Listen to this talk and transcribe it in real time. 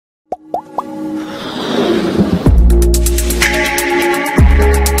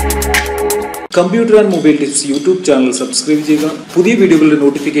Computer and mobile tips YouTube channel subscribe ചെയ്യുക. പുതിയ വീഡിയോകളുടെ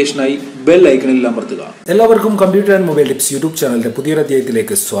നോട്ടിഫിക്കേഷനായി ബെൽ ഐക്കണിൽ അമർത്തുക. എല്ലാവർക്കും computer and mobile tips YouTube ചാനലിന്റെ പുതിയൊരു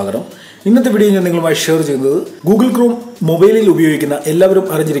അധ്യായത്തിലേക്ക് സ്വാഗതം. ഇന്നത്തെ വീഡിയോ ഞാൻ നിങ്ങളുമായി ഷെയർ ചെയ്യുന്നത് ഗൂഗിൾ ക്രോം മൊബൈലിൽ ഉപയോഗിക്കുന്ന എല്ലാവരും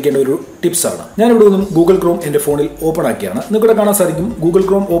അറിഞ്ഞിരിക്കേണ്ട ഒരു ടിപ്സ് ആണ്. ഞാൻ ഇവിടെ നിന്നും ഗൂഗിൾ ക്രോം എന്റെ ഫോണിൽ ഓപ്പൺ ആക്കിയാണ്. നിങ്ങൾക്ക് കാണാൻ സാധിക്കും ഗൂഗിൾ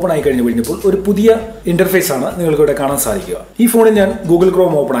ക്രോം ഓപ്പൺ ആയി കഴിഞ്ഞപ്പോൾ ഒരു പുതിയ ഇന്റർഫേസ് ആണ് നിങ്ങൾക്ക് ഇവിടെ കാണാൻ സാധിക്കുക. ഈ ഫോണിൽ ഞാൻ ഗൂഗിൾ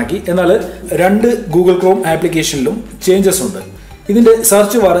ക്രോം ഓപ്പൺ ആക്കി. എന്നാൽ രണ്ട് ഗൂഗിൾ ക്രോം ആപ്ലിക്കേഷനിലും ചേഞ്ചസ് ഉണ്ട്. ഇതിന്റെ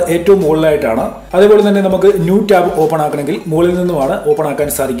സെർച്ച് ബാർ ഏറ്റവും മുകളിലായിട്ടാണ്. അതേപോലെ തന്നെ നമുക്ക് ന്യൂ ടാബ് ഓപ്പൺ ആക്കണമെങ്കിൽ മുകളിൽ നിന്നുമാണ് ഓപ്പൺ ആക്കാൻ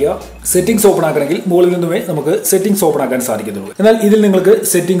സാധിക്കുക. സെറ്റിംഗ്സ് ഓപ്പൺ ആക്കണമെങ്കിൽ മുകളിൽ നിന്നുമേ നമുക്ക് സെറ്റിംഗ്സ് ഓപ്പൺ ആക്കാൻ സാധിക്കത്തുള്ളൂ. എന്നാൽ ഇതിൽ നിങ്ങൾക്ക്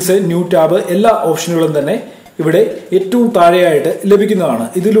സെറ്റിംഗ്സ്, ന്യൂ ടാബ് എല്ലാ ഓപ്ഷനുകളും തന്നെ ഇവിടെ ഏറ്റവും താഴെയായിട്ട് ലഭിക്കുന്നതാണ്.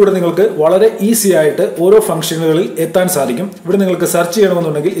 ഇതിലൂടെ നിങ്ങൾക്ക് വളരെ ഈസി ആയിട്ട് ഓരോ ഫംഗ്ഷനുകളിൽ എത്താൻ സാധിക്കും. ഇവിടെ നിങ്ങൾക്ക് സെർച്ച്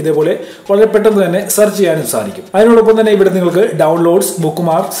ചെയ്യണമെന്നുണ്ടെങ്കിൽ ഇതേപോലെ വളരെ പെട്ടെന്ന് തന്നെ സെർച്ച് ചെയ്യാനും സാധിക്കും. അതിനോടൊപ്പം തന്നെ ഇവിടെ നിങ്ങൾക്ക് ഡൗൺലോഡ്സ്, ബുക്ക്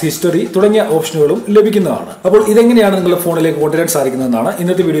മാർക്സ്, ഹിസ്റ്ററി തുടങ്ങിയ ഓപ്ഷനുകളും ലഭിക്കുന്നതാണ്. അപ്പോൾ ഇതെങ്ങനെയാണ് നിങ്ങളുടെ ഫോണിലേക്ക് കൊണ്ടുവരാൻ സാധിക്കുന്നതെന്നാണ്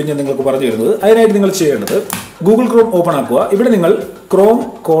ഇന്നത്തെ വീഡിയോ ഞാൻ നിങ്ങൾക്ക് പറഞ്ഞു തരുന്നത്. അതിനായിട്ട് നിങ്ങൾ ചെയ്യേണ്ടത് ഗൂഗിൾ ക്രോം ഓപ്പൺ ആക്കുക. ഇവിടെ നിങ്ങൾ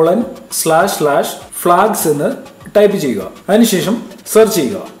chrome://flags എന്ന് ടൈപ്പ് ചെയ്യുക. അതിനുശേഷം സെർച്ച്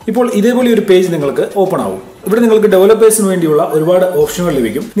ചെയ്യുക. ഇപ്പോൾ ഇതേപോലെ ഒരു പേജ് നിങ്ങൾക്ക് ഓപ്പൺ ആവും. ഇവിടെ നിങ്ങൾക്ക് ഡെവലപ്പേഴ്സിന് വേണ്ടിയുള്ള ഒരുപാട് ഓപ്ഷനുകൾ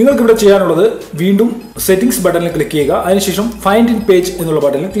ലഭിക്കും. നിങ്ങൾക്ക് ഇവിടെ ചെയ്യാനുള്ളത് വീണ്ടും സെറ്റിംഗ്സ് ബട്ടണിൽ ക്ലിക്ക് ചെയ്യുക. അതിനുശേഷം ഫൈൻഡ് ഇൻ പേജ് എന്നുള്ള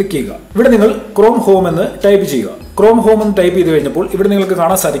ബട്ടണിൽ ക്ലിക്ക് ചെയ്യുക. ഇവിടെ നിങ്ങൾ ക്രോം ഹോം എന്ന് ടൈപ്പ് ചെയ്യുക. ക്രോം ഹോം എന്ന് ടൈപ്പ് ചെയ്ത് കഴിഞ്ഞപ്പോൾ ഇവിടെ നിങ്ങൾക്ക്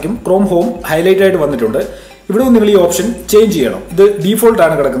കാണാൻ സാധിക്കും ക്രോം ഹോം ഹൈലൈറ്റ് ആയിട്ട് വന്നിട്ടുണ്ട്. ഇവിടെ നിങ്ങൾ ഈ ഓപ്ഷൻ ചേഞ്ച് ചെയ്യണം. ഇത് ഡീഫോൾട്ട്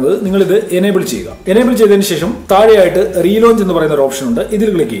ആണ് കിടക്കുന്നത്. നിങ്ങൾ ഇത് എനേബിൾ ചെയ്യുക. എനേബിൾ ചെയ്തതിനു ശേഷം താഴെയായിട്ട് റീലോഞ്ച് എന്ന് പറയുന്ന ഒരു ഓപ്ഷൻ ഉണ്ട്.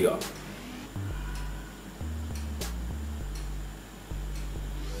 ഇതിൽ ക്ലിക്ക് ചെയ്യുക.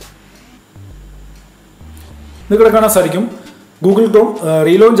 നിങ്ങൾക്ക് കാണാൻ സാധിക്കും ഗൂഗിൾ ക്രോം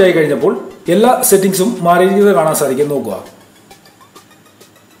റീലോഞ്ച് ആയി കഴിഞ്ഞപ്പോൾ എല്ലാ സെറ്റിംഗ്സും മാറിയിരിക്കുന്നത് കാണാൻ സാധിക്കും. നോക്കുക.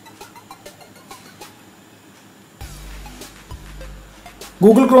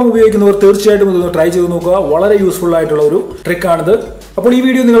 ഗൂഗിൾ ക്രോം ഉപയോഗിക്കുന്നവർ തീർച്ചയായിട്ടും ഇതൊന്ന് ട്രൈ ചെയ്ത് നോക്കുക. വളരെ യൂസ്ഫുൾ ആയിട്ടുള്ള ഒരു ട്രിക്കാണിത്. അപ്പോൾ ഈ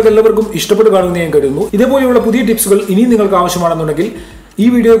വീഡിയോ നിങ്ങൾക്ക് എല്ലാവർക്കും ഇഷ്ടപ്പെട്ട് കാണുമെന്ന് ഞാൻ കരുതുന്നു. ഇതേപോലെയുള്ള പുതിയ ടിപ്സുകൾ ഇനിയും നിങ്ങൾക്ക് ആവശ്യമാണെന്നുണ്ടെങ്കിൽ ഈ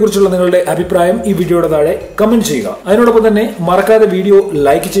വീഡിയോയെ കുറിച്ചുള്ള നിങ്ങളുടെ അഭിപ്രായം ഈ വീഡിയോയുടെ താഴെ കമന്റ് ചെയ്യുക. അതിനോടൊപ്പം തന്നെ മറക്കാതെ വീഡിയോ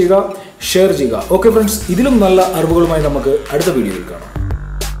ലൈക്ക് ചെയ്യുക, ഷെയർ ചെയ്യുക. ഓക്കെ ഫ്രണ്ട്സ്, ഇതിലും നല്ല അറിവുകളുമായി നമുക്ക് അടുത്ത വീഡിയോയിൽ കാണാം.